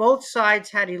because both sides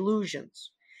had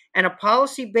illusions, and a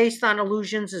policy based on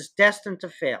illusions is destined to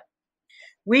fail.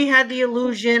 We had the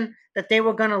illusion that they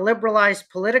were going to liberalize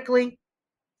politically,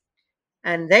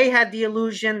 and they had the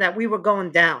illusion that we were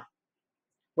going down,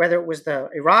 whether it was the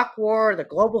Iraq war, the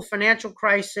global financial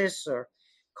crisis, or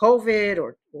COVID,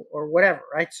 or whatever,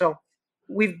 right? So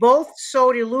we've both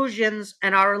sowed illusions,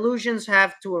 and our illusions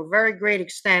have, to a very great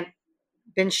extent,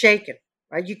 been shaken,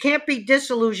 right? You can't be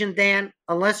disillusioned, Dan,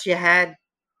 unless you had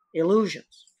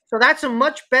illusions. So that's a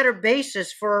much better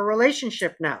basis for a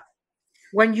relationship now,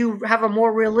 when you have a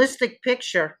more realistic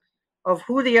picture of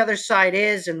who the other side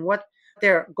is and what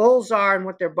their goals are and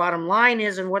what their bottom line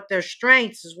is and what their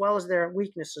strengths as well as their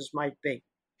weaknesses might be.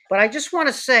 But I just want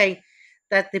to say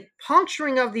that the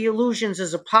puncturing of the illusions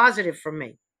is a positive for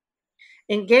me.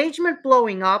 Engagement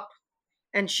blowing up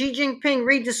and Xi Jinping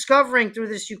rediscovering through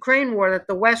this Ukraine war that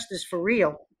the West is for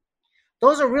real,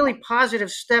 those are really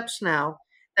positive steps now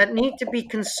that need to be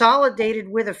consolidated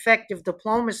with effective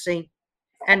diplomacy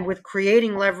and with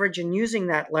creating leverage and using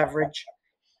that leverage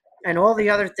and all the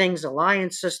other things,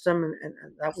 alliance system and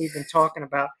that we've been talking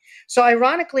about. So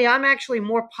ironically, I'm actually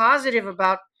more positive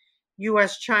about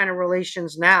U.S.-China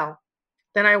relations now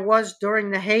than I was during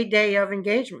the heyday of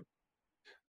engagement.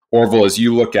 Orville, as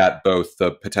you look at both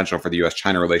the potential for the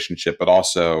U.S.-China relationship, but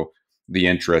also the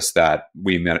interest that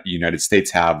we, the United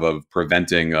States, have of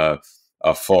preventing a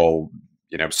full,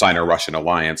 Sino-Russian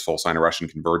alliance, full Sino-Russian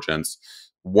convergence,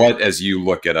 what, as you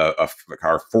look at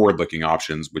our forward-looking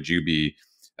options, would you be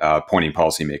pointing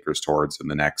policymakers towards in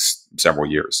the next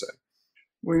several years, say?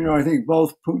 Well, I think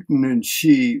both Putin and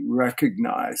Xi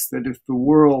recognize that if the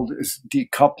world is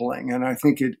decoupling, and I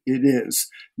think it is,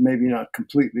 maybe not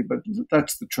completely, but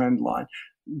that's the trend line,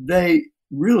 they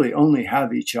really only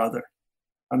have each other.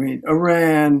 I mean,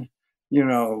 Iran,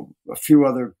 a few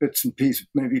other bits and pieces,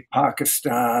 maybe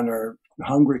Pakistan or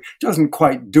Hungary, doesn't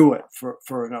quite do it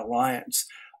for an alliance.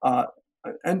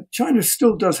 And China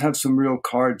still does have some real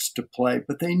cards to play,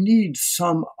 but they need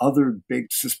some other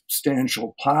big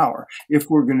substantial power if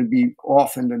we're going to be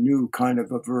off in a new kind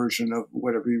of a version of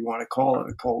whatever you want to call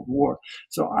it, a Cold War.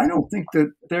 So I don't think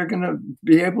that they're going to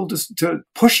be able to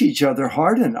push each other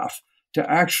hard enough to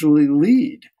actually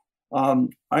lead.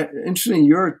 Interesting,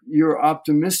 you're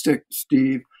optimistic,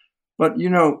 Steve, but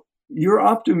your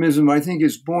optimism, I think,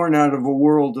 is born out of a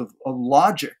world of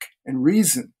logic and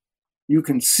reason. You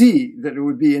can see that it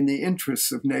would be in the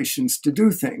interests of nations to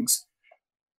do things.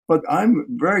 But I'm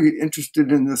very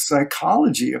interested in the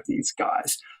psychology of these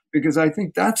guys, because I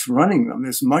think that's running them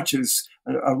as much as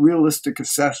a realistic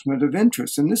assessment of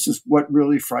interest. And this is what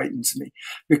really frightens me,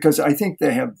 because I think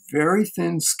they have very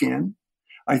thin skin.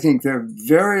 I think they're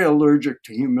very allergic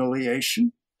to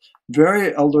humiliation,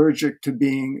 very allergic to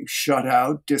being shut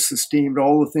out, disesteemed,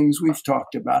 all the things we've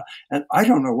talked about. And I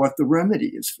don't know what the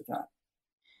remedy is for that.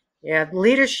 Yeah,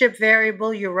 leadership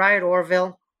variable, you're right,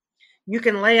 Orville. You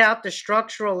can lay out the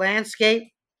structural landscape,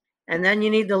 and then you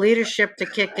need the leadership to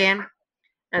kick in.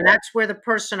 And that's where the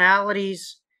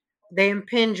personalities, they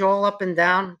impinge all up and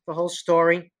down the whole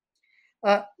story.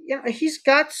 He's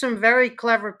got some very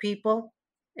clever people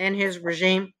in his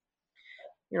regime.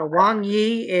 Wang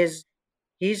Yi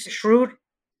he's shrewd.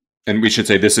 And we should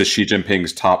say this is Xi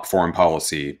Jinping's top foreign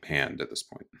policy hand at this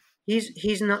point.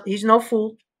 He's no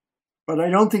fool. But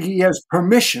I don't think he has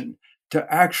permission to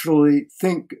actually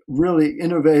think really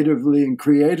innovatively and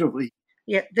creatively.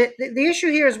 Yeah, the issue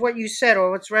here is what you said,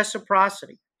 or it's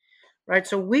reciprocity, right?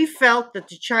 So we felt that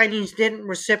the Chinese didn't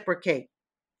reciprocate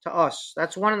to us.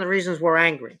 That's one of the reasons we're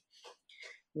angry.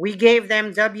 We gave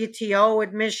them WTO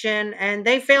admission, and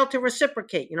they failed to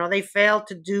reciprocate. They failed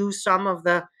to do some of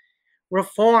the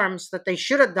reforms that they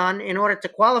should have done in order to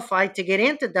qualify to get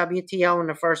into WTO in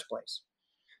the first place.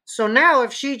 So now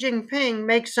if Xi Jinping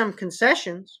makes some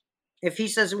concessions, if he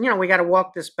says, we got to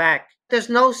walk this back, there's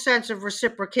no sense of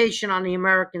reciprocation on the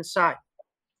American side.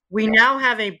 We now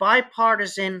have a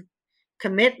bipartisan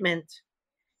commitment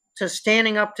to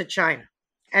standing up to China.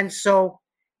 And so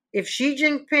if Xi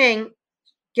Jinping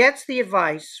gets the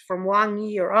advice from Wang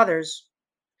Yi or others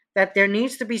that there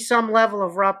needs to be some level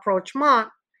of rapprochement,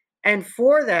 and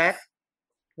for that,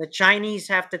 the Chinese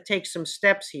have to take some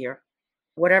steps here.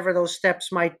 Whatever those steps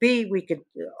might be, we could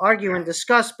argue and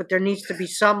discuss, but there needs to be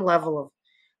some level of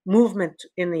movement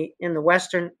in the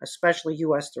Western, especially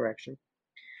U.S. direction.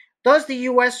 Does the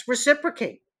U.S.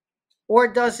 reciprocate,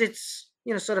 or does it,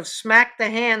 sort of smack the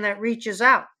hand that reaches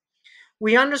out?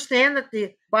 We understand that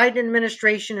the Biden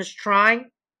administration is trying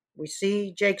We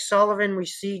see Jake Sullivan, we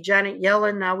see Janet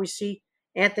Yellen, now we see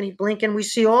Anthony Blinken. We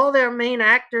see all their main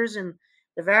actors in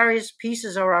the various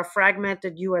pieces of our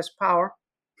fragmented U.S. power.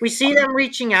 We see them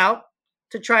reaching out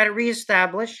to try to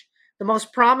reestablish. The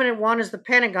most prominent one is the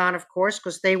Pentagon, of course,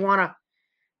 because they want to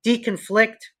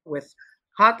deconflict with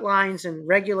hotlines and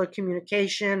regular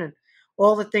communication and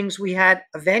all the things we had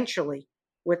eventually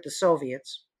with the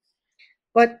Soviets.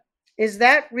 But is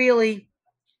that really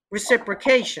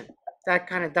reciprocation, that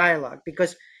kind of dialogue?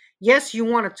 Because yes, you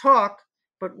want to talk,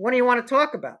 but what do you want to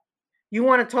talk about? You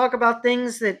want to talk about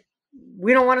things that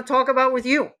we don't want to talk about with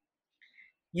you.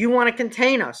 You want to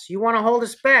contain us. You want to hold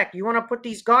us back. You want to put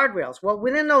these guardrails. Well,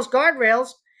 within those guardrails,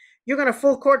 you're going to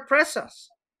full court press us.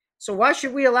 So why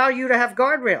should we allow you to have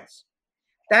guardrails?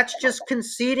 That's just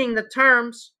conceding the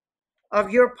terms of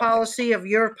your policy, of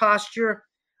your posture,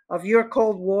 of your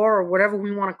Cold War, or whatever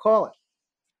we want to call it.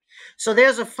 So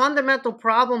there's a fundamental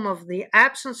problem of the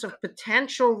absence of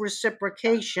potential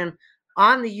reciprocation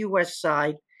on the U.S.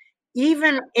 side,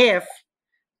 even if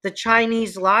the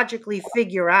Chinese logically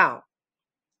figure out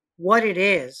what it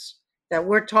is that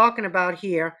we're talking about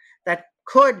here that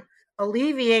could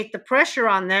alleviate the pressure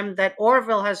on them that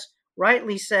Orville has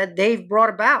rightly said they've brought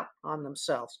about on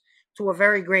themselves to a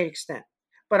very great extent.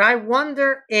 But I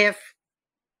wonder if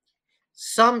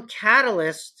some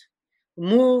catalyst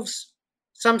moves,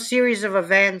 some series of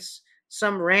events,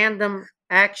 some random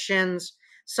actions,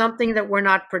 something that we're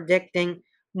not predicting,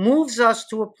 moves us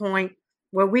to a point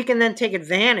where we can then take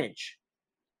advantage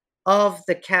of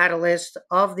the catalyst,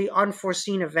 of the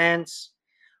unforeseen events,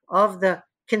 of the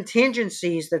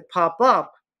contingencies that pop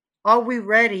up. Are we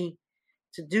ready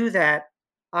to do that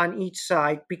on each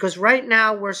side? Because right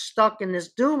now we're stuck in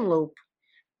this doom loop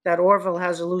that Orville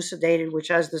has elucidated, which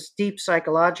has this deep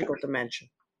psychological dimension.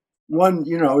 One,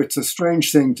 it's a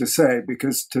strange thing to say,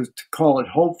 because to call it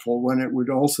hopeful when it would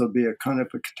also be a kind of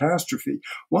a catastrophe.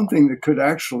 One thing that could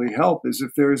actually help is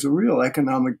if there is a real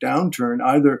economic downturn,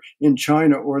 either in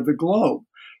China or the globe,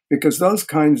 because those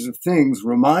kinds of things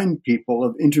remind people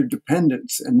of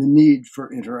interdependence and the need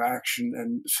for interaction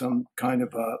and some kind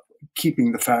of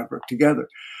keeping the fabric together.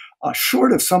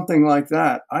 Short of something like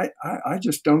that, I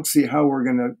just don't see how we're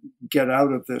going to get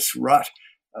out of this rut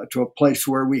to a place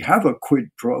where we have a quid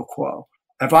pro quo.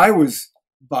 If I was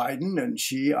Biden and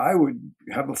Xi, I would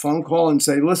have a phone call and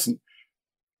say, listen,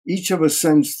 each of us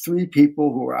sends 3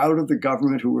 people who are out of the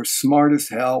government, who are smart as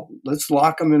hell. Let's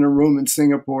lock them in a room in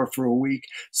Singapore for a week,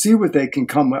 see what they can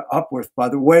come up with by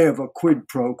the way of a quid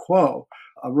pro quo,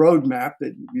 a roadmap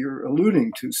that you're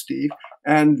alluding to, Steve,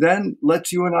 and then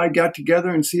let's you and I get together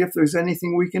and see if there's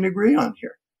anything we can agree on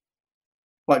here.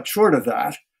 But short of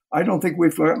that, I don't think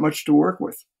we've got much to work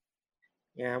with.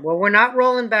 Yeah, well, we're not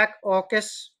rolling back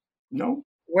AUKUS. No.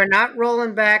 We're not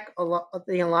rolling back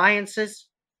the alliances.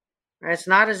 It's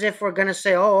not as if we're going to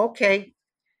say, oh, okay,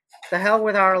 the hell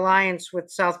with our alliance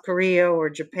with South Korea or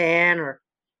Japan, or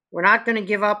we're not going to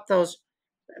give up those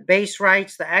base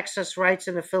rights, the access rights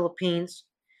in the Philippines.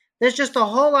 There's just a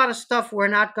whole lot of stuff we're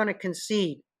not going to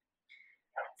concede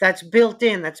that's built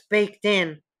in, that's baked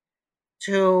in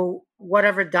to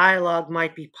whatever dialogue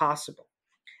might be possible.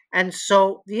 And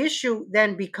so the issue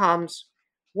then becomes,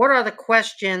 what are the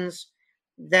questions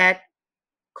that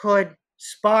could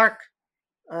spark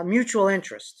mutual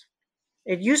interest?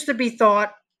 It used to be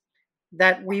thought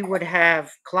that we would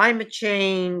have climate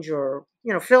change or,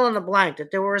 fill in the blank,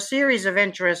 that there were a series of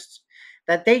interests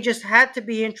that they just had to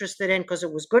be interested in because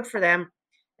it was good for them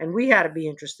and we had to be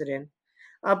interested in.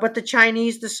 But the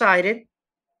Chinese decided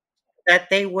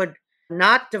that they would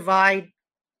not divide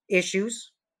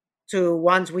issues to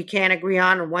ones we can't agree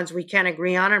on and ones we can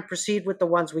agree on and proceed with the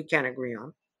ones we can agree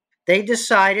on. They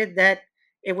decided that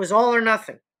it was all or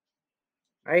nothing,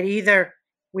 right? Either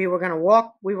we were going to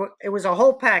walk, it was a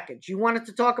whole package. You wanted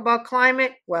to talk about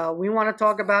climate? Well, we want to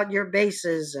talk about your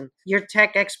bases and your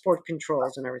tech export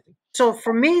controls and everything. So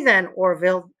for me then,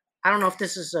 Orville, I don't know if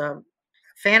this is a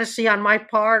fantasy on my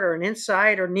part or an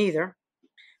insight or neither,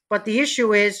 but the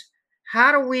issue is,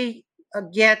 how do we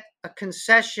get a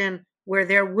concession where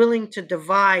they're willing to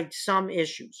divide some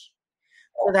issues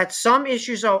so that some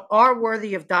issues are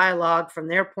worthy of dialogue from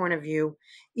their point of view,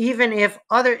 even if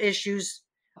other issues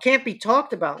can't be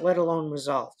talked about, let alone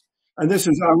resolved. And this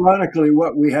is ironically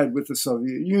what we had with the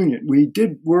Soviet Union. We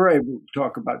were able to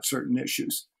talk about certain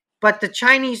issues. But the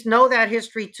Chinese know that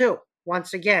history too,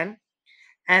 once again,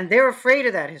 and they're afraid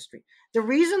of that history. The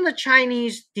reason the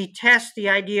Chinese detest the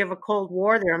idea of a Cold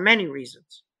War, there are many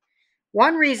reasons.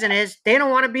 One reason is they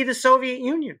don't want to be the Soviet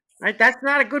Union, right? That's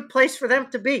not a good place for them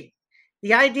to be.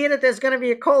 The idea that there's going to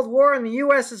be a Cold War and the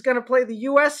U.S. is going to play the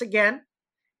U.S. again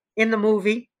in the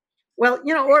movie, Well,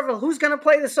 Orville, who's going to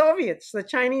play the Soviets? The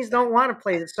Chinese don't want to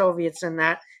play the Soviets in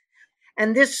that.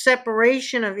 And this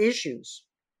separation of issues,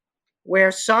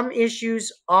 where some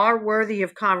issues are worthy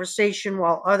of conversation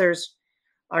while others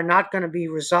are not going to be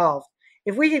resolved.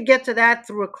 If we could get to that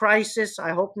through a crisis,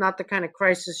 I hope not the kind of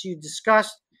crisis you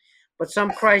discussed, but some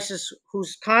crisis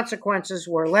whose consequences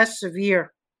were less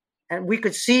severe, and we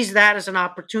could seize that as an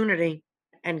opportunity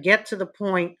and get to the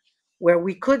point where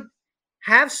we could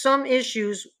have some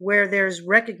issues where there's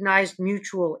recognized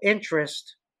mutual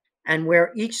interest and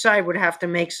where each side would have to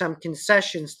make some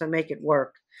concessions to make it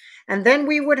work. And then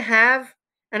we would have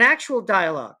an actual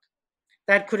dialogue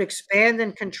that could expand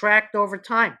and contract over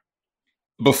time.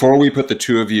 Before we put the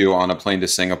two of you on a plane to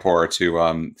Singapore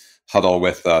to huddle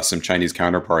with some Chinese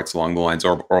counterparts along the lines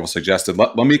Orville suggested,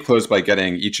 let me close by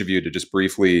getting each of you to just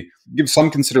briefly give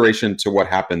some consideration to what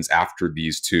happens after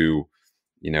these two,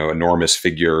 enormous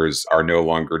figures are no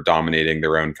longer dominating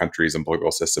their own countries and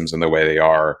political systems in the way they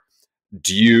are.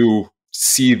 Do you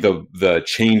see the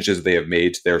changes they have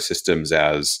made to their systems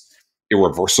as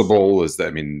irreversible? Is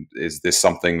this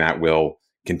something that will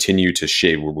continue to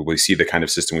shape? Will we see the kind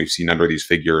of system we've seen under these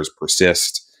figures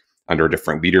persist under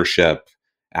different leadership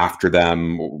after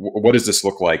them? What does this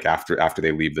look like after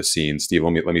they leave the scene? Steve,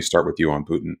 let me start with you on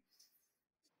Putin.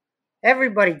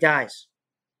 Everybody dies.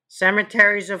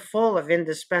 Cemeteries are full of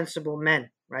indispensable men,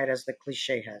 right, as the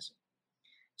cliche has it.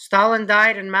 Stalin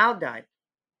died and Mao died.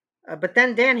 But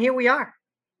then, Dan, here we are.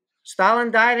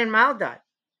 Stalin died and Mao died.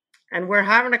 And we're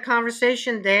having a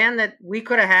conversation, Dan, that we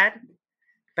could have had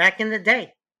back in the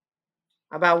day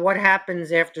about what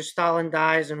happens after Stalin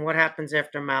dies and what happens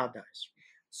after Mao dies.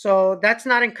 So that's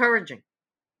not encouraging.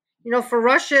 For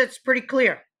Russia, it's pretty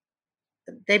clear.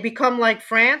 They become like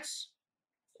France,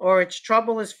 or it's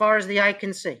trouble as far as the eye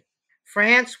can see.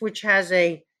 France, which has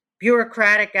a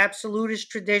bureaucratic absolutist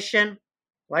tradition,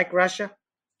 like Russia.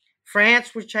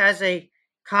 France, which has a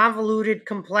convoluted,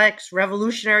 complex,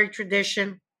 revolutionary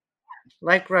tradition,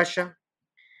 like Russia.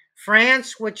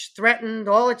 France, which threatened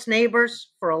all its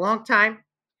neighbors for a long time,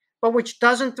 but which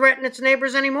doesn't threaten its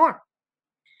neighbors anymore,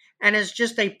 and is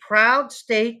just a proud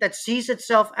state that sees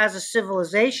itself as a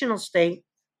civilizational state,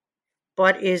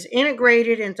 but is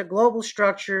integrated into global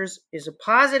structures, is a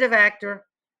positive actor,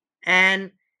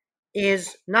 and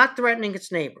is not threatening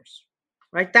its neighbors,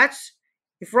 right?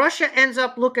 If Russia ends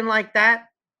up looking like that,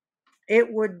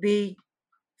 it would be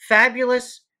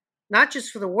fabulous, not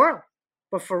just for the world,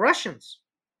 but for Russians.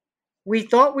 We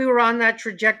thought we were on that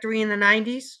trajectory in the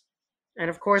 90s, and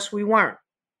of course we weren't.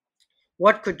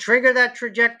 What could trigger that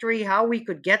trajectory, how we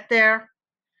could get there,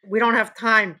 we don't have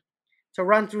time to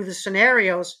run through the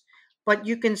scenarios, but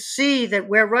you can see that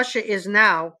where Russia is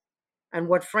now and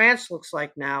what France looks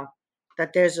like now,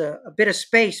 that there's a bit of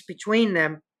space between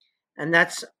them, and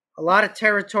that's a lot of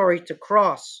territory to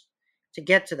cross to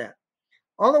get to that.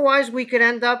 Otherwise, we could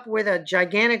end up with a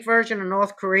gigantic version of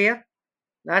North Korea.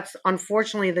 That's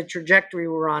unfortunately the trajectory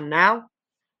we're on now,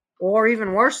 or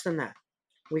even worse than that.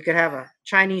 We could have a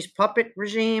Chinese puppet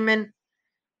regime in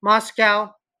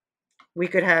Moscow. We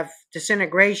could have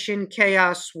disintegration,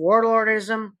 chaos,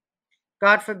 warlordism,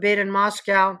 God forbid, in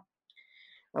Moscow.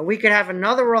 We could have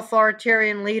another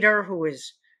authoritarian leader who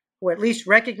at least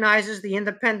recognizes the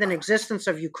independent existence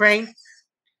of Ukraine,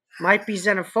 might be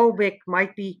xenophobic,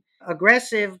 might be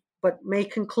aggressive, but may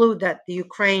conclude that the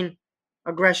Ukraine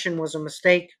aggression was a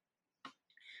mistake.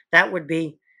 That would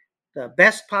be the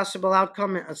best possible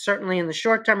outcome. Certainly in the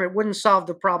short term, it wouldn't solve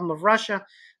the problem of Russia,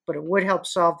 but it would help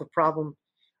solve the problem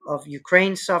of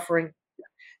Ukraine suffering.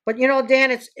 But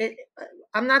Dan,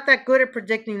 I'm not that good at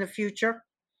predicting the future.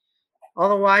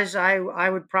 Otherwise, I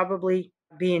would probably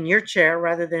be in your chair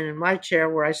rather than in my chair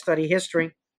where I study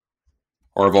history.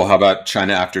 Orville, how about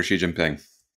China after Xi Jinping?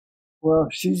 Well,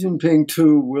 Xi Jinping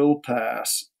too will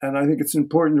pass. And I think it's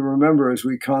important to remember as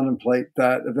we contemplate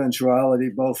that eventuality,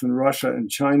 both in Russia and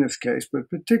China's case, but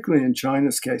particularly in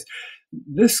China's case,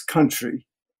 this country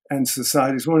and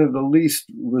society is one of the least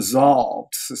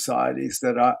resolved societies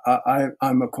that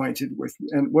I'm acquainted with.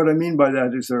 And what I mean by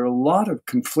that is there are a lot of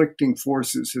conflicting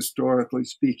forces, historically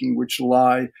speaking, which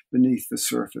lie beneath the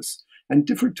surface. And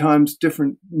different times,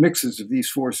 different mixes of these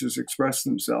forces express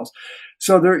themselves.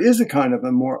 So there is a kind of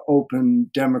a more open,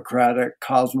 democratic,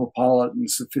 cosmopolitan,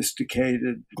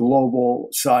 sophisticated, global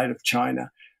side of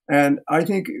China. And I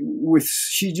think with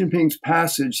Xi Jinping's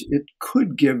passage, it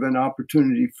could give an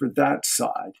opportunity for that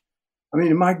side. I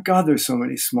mean, my God, there's so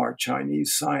many smart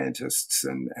Chinese scientists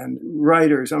and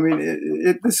writers. I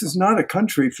mean, this is not a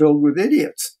country filled with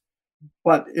idiots,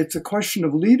 but it's a question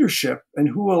of leadership and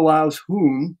who allows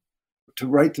whom to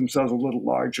rate themselves a little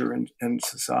larger in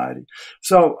society.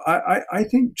 So I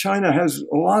think China has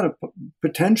a lot of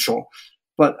potential,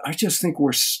 but I just think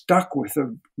we're stuck with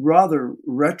a rather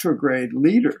retrograde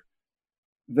leader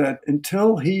that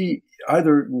until he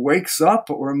either wakes up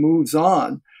or moves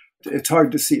on, it's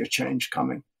hard to see a change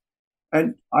coming.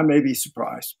 And I may be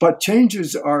surprised, but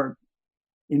changes are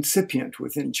incipient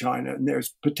within China, and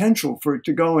there's potential for it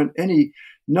to go in any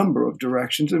number of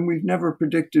directions, and we've never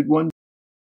predicted one